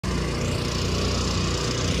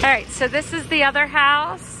All right, so this is the other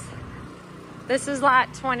house. This is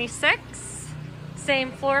lot 26.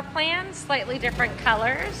 Same floor plan, slightly different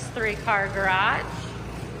colors, 3-car garage.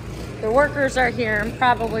 The workers are here and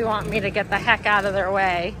probably want me to get the heck out of their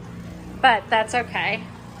way, but that's okay.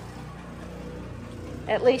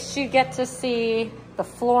 At least you get to see the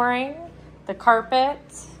flooring, the carpet,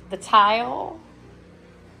 the tile,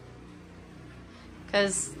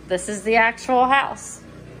 because this is the actual house.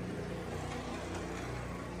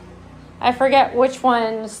 I forget which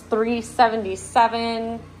one's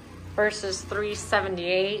 377 versus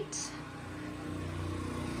 378,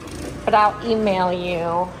 but I'll email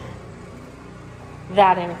you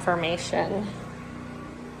that information.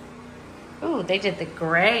 Ooh, they did the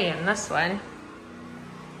gray in this one.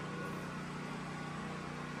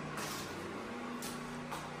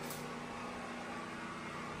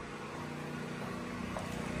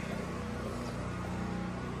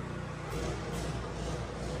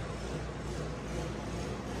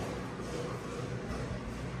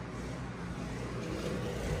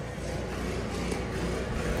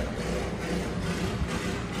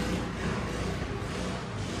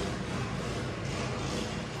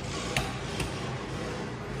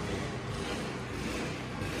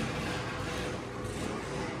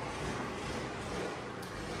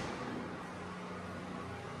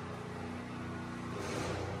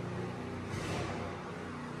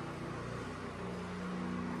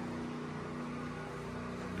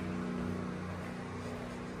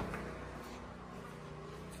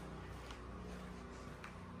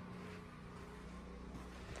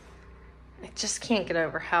 I just can't get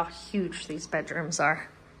over how huge these bedrooms are.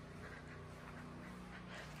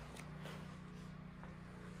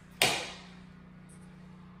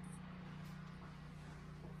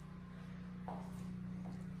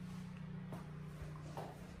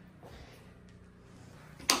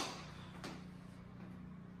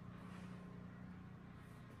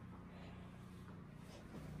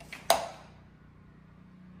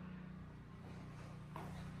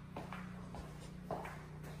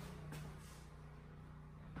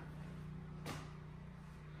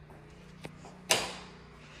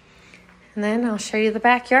 And then I'll show you the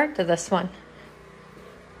backyard to this one.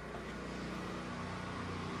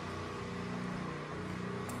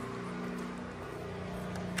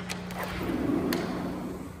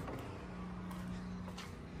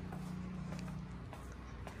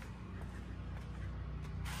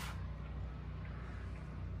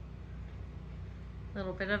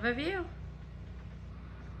 Little bit of a view.